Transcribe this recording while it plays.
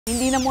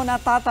Hindi na muna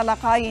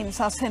tatalakayin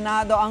sa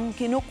Senado ang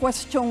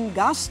kinukwestyong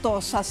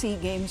gastos sa SEA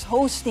Games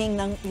hosting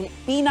ng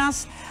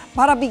Pilipinas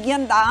para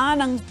bigyan daan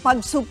ng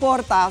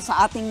pagsuporta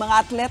sa ating mga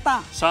atleta.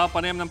 Sa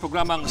panayam ng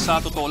programang Sa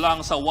Totoo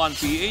Lang sa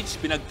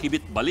 1PH,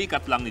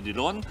 pinagkibit-balikat lang ni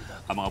Drilon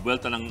ang mga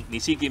buwelta ni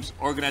SEA Games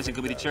Organizing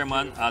Committee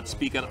Chairman at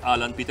Speaker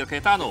Alan Peter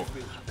Cayetano.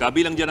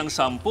 Kabilang dyan ang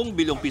 10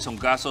 bilyong pisong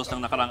gastos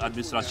ng nakarang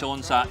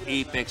administrasyon sa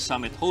APEC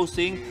Summit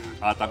hosting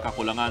at ang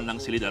kakulangan ng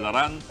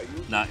silid-alaran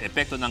na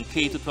epekto ng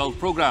K-12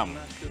 program.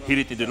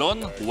 Hirit ni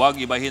Drilon, huwag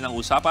ibahin ang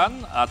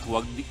usapan at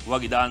huwag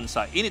idaan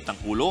sa init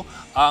ng ulo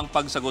ang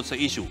pagsagot sa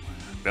issue.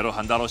 Pero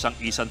handa raw siyang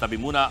isantabi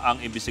muna ang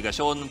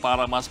imbestigasyon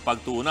para mas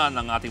pagtuunan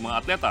ng ating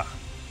mga atleta.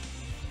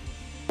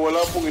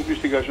 Wala pong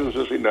imbestigasyon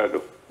sa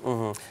Senado.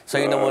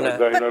 So yun na muna.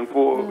 Dahil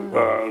po,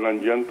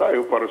 nandyan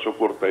tayo para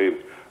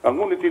suportahin.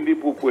 Ang ngunit hindi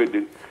po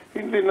pwede,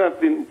 hindi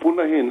natin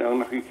punahin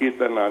ang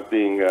nakikita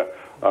nating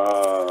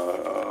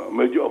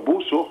medyo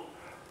abuso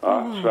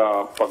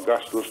sa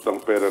paggastos ng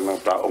pera ng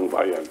taong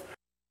bayan.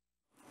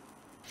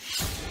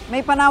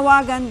 May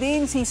panawagan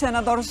din si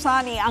Senador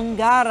Sani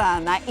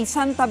Angara na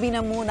isantabi na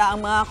muna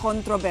ang mga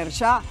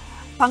kontrobersya.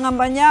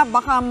 Pangamba niya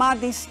baka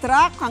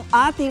ma-distract ang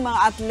ating mga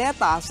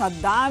atleta sa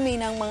dami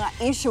ng mga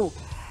issue.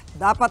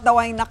 Dapat daw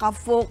ay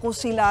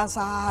nakafocus sila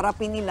sa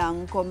harapin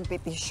nilang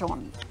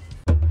kompetisyon.